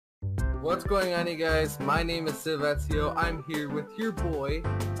What's going on, you guys? My name is Silvezio. I'm here with your boy,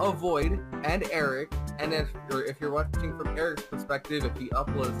 Avoid, and Eric. And if you're watching from Eric's perspective, if he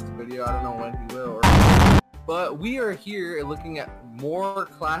uploads this video, I don't know when he will. But we are here looking at more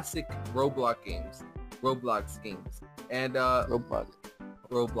classic Roblox games. And Roblox.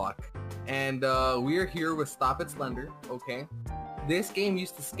 And we are here with Stop It Slender. Okay. This game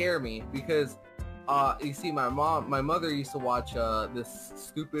used to scare me because you see, my mother used to watch this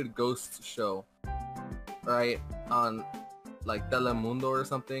stupid ghost show, right, on like Telemundo or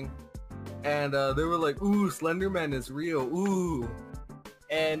something, and they were like, "Ooh, Slenderman is real, ooh,"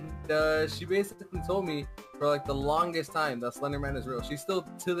 and she basically told me for like the longest time that Slenderman is real. She still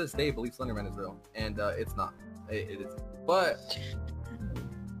to this day believes Slenderman is real, and it's not. It isn't. But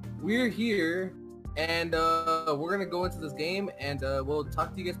we're here, and we're gonna go into this game, and we'll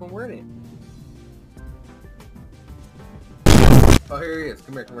talk to you guys when we're in it. Oh, here he is.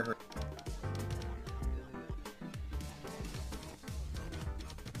 Come here.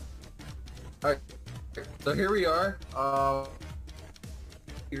 Alright, so here we are,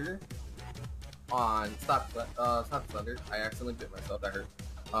 here on Stop Slender. I accidentally bit myself, that hurt.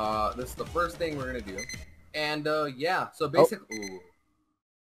 This is the first thing we're gonna do. And, yeah, so basically...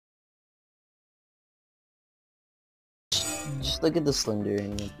 Just look at the Slender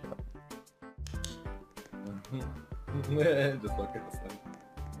and just look at the Slender.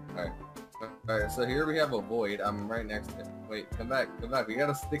 Alright, so here we have a void. I'm right next to him. Wait, come back. We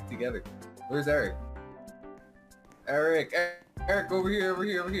gotta stick together. Where's Eric? Eric, over here. Come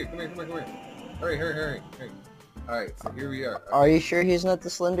here. Hurry. Alright, so here we are. Are you sure he's not the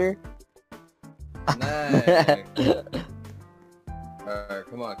Slender? Nice. Alright,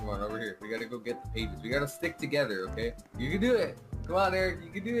 come on, over here. We gotta go get the pages. We gotta stick together, okay? You can do it. Come on, Eric,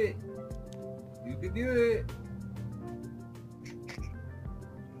 you can do it.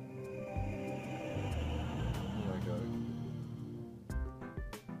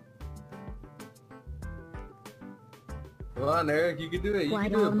 Come on, Eric, you can do it. Why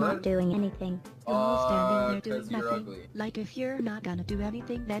am I not doing anything? You're all standing there doing you're nothing. ugly. Like, if you're not gonna do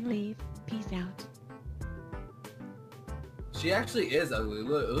anything, then leave. Peace out. She actually is ugly.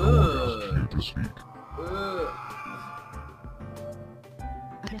 Look. Ugh.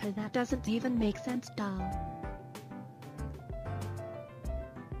 That doesn't even make sense, doll.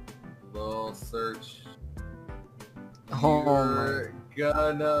 We'll search. Oh You're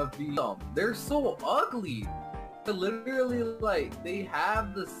gonna be. They're so ugly. They're literally, like, they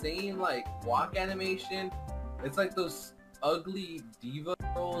have the same, like, walk animation. It's like those ugly diva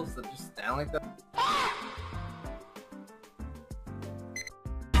girls that just stand like that.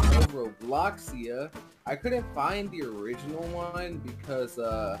 Robloxia. I couldn't find the original one because,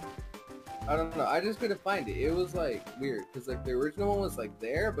 I don't know. I just couldn't find it. It was, like, weird. Because, like, the original one was, like,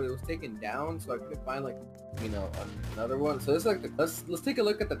 there, but it was taken down, so I couldn't find, like, you know, another one. So it's like, let's take a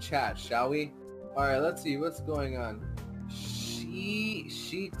look at the chat, shall we? Alright, let's see what's going on.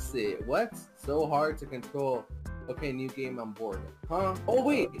 Sheeksit. What? So hard to control. Okay, new game, I'm bored. Huh? Oh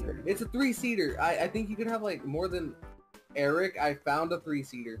wait, it's a 3-seater. I think you could have like more than Eric. I found a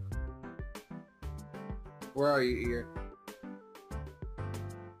 3-seater. Where are you, Ear?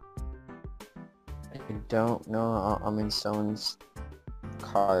 I don't know. I'm in someone's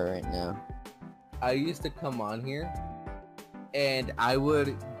car right now. I used to come on here and I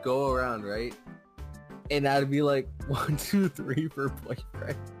would go around, right? And I'd be like, 1, 2, 3 for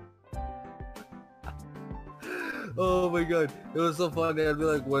boyfriend. Oh my god, it was so funny. I'd be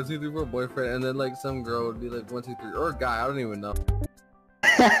like, 1, 2, 3 for boyfriend, and then like some girl would be like 1, 2, 3, or a guy, I don't even know.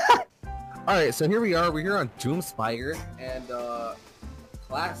 Alright, so here we are. We're here on Doomspire, and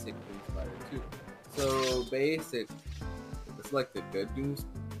classic Doomspire too. So basic, it's like the good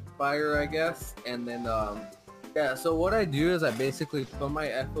Doomspire, I guess. And then yeah, so what I do is I basically put my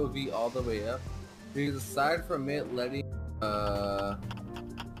FOV all the way up. Because aside from it letting, I'm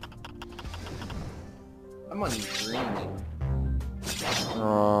on green.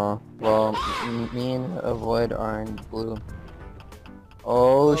 Well, me and Avoid are in blue.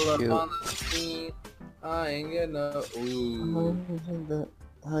 Oh shoot. I ain't getting no. Ooh.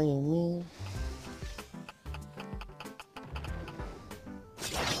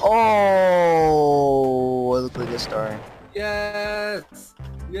 Oh, it looked like a star. Yes.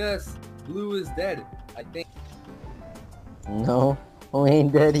 Blue is dead, I think. No, we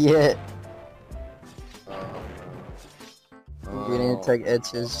ain't dead yet. Green attack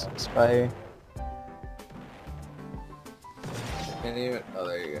Edge's Spire. Can't even. Oh,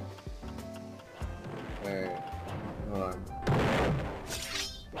 there you go. Alright. Hold on.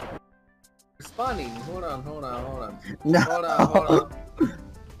 Spawning. Hold on. No. Hold on.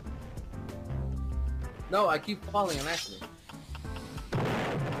 No, I keep falling on accident.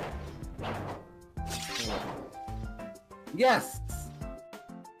 Yes!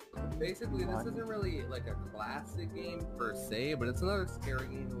 Basically, this isn't really like a classic game per se, but it's another scary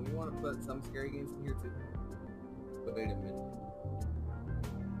game, and we want to put some scary games in here too. But wait a minute.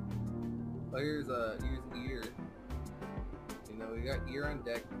 Oh, here's ear. You know, we got ear on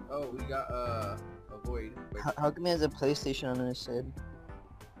deck. Oh, we got avoid. How come he has a PlayStation on his head?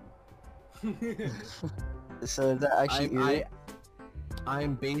 So is that actually ear?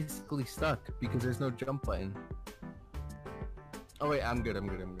 I'm basically stuck because there's no jump button. Oh wait, I'm good.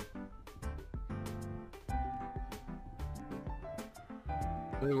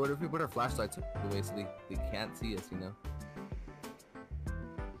 Wait, what if we put our flashlights away so they can't see us, you know?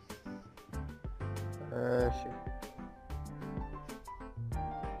 Sure.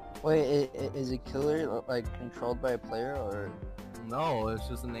 Wait, is a killer like controlled by a player or? No, it's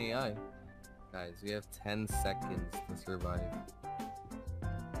just an AI. Guys, we have 10 seconds to survive.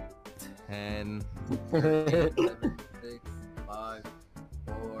 10, 7, 6, 5,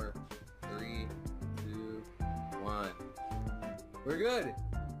 4, 3, 2, 1. We're good.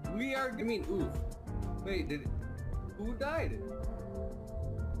 We are. I mean, oof. Wait, who died?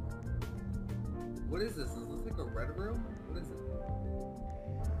 What is this? Is this like a red room? What is it?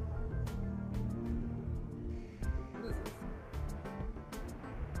 What is this?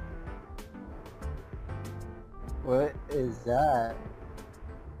 What is that?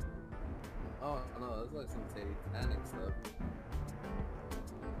 Oh no, that's like some satanic stuff.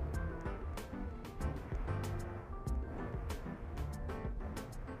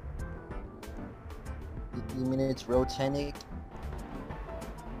 You mean it's rotanic?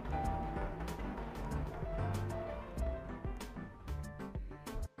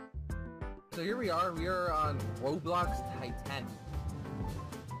 So here we are on Roblox Titanic.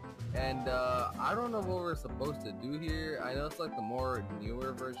 And I don't know what we're supposed to do here. I know it's like the more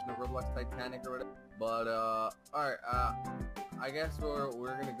newer version of Roblox Titanic or whatever. But alright, I guess we're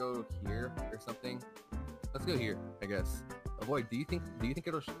gonna go here or something. Let's go here, I guess. Avoid, do you think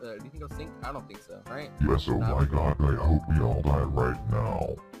it'll sink? I don't think so, right? Yes, oh my god, I hope we all die right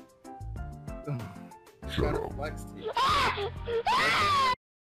now. Shut up. Flex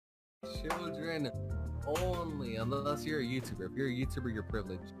children only, unless you're a YouTuber. If you're a YouTuber, you're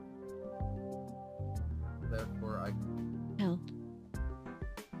privileged. Therefore, Help.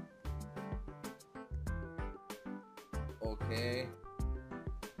 Okay.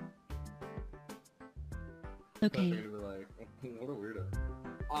 Okay. Like, what a weirdo.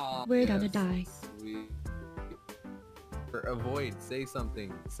 We're gonna die. Sweet. Or avoid. Say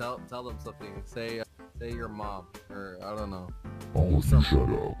something. Tell them something. Say your mom, or I don't know. All of you shut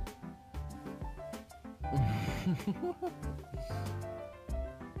up.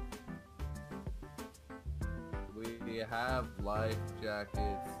 We have life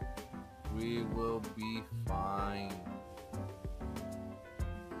jackets. We will be fine.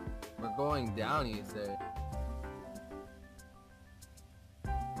 We're going down, you say.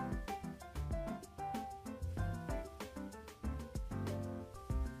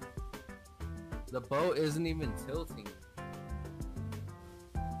 The boat isn't even tilting.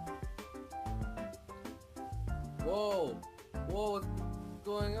 Whoa! Whoa, what's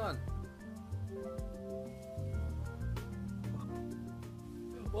going on?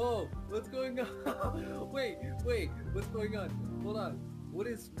 Whoa, what's going on? wait, what's going on? Hold on. What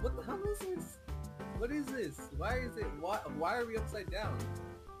the hell is this? What is this? Why are we upside down?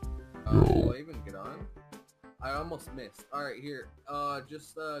 Will I even get on? I almost missed. Alright, here.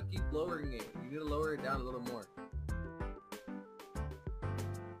 Just keep lowering it. You need to lower it down a little more.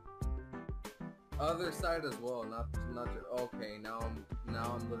 Other side as well, not just, okay, now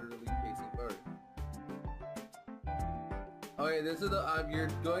I'm literally facing forward. Okay, this is the you're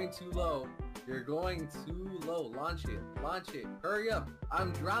going too low. You're going too low. Launch it. Hurry up.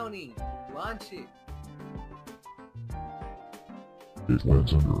 I'm drowning. Launch it. It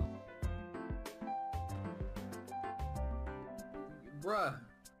lands under. Bruh.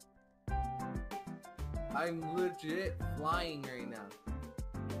 I'm legit flying right now.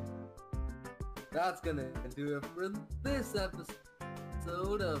 That's gonna do it for this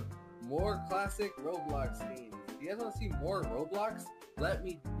episode of more classic Roblox games. If you guys want to see more Roblox, let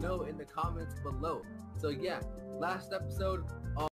me know in the comments below. So yeah, last episode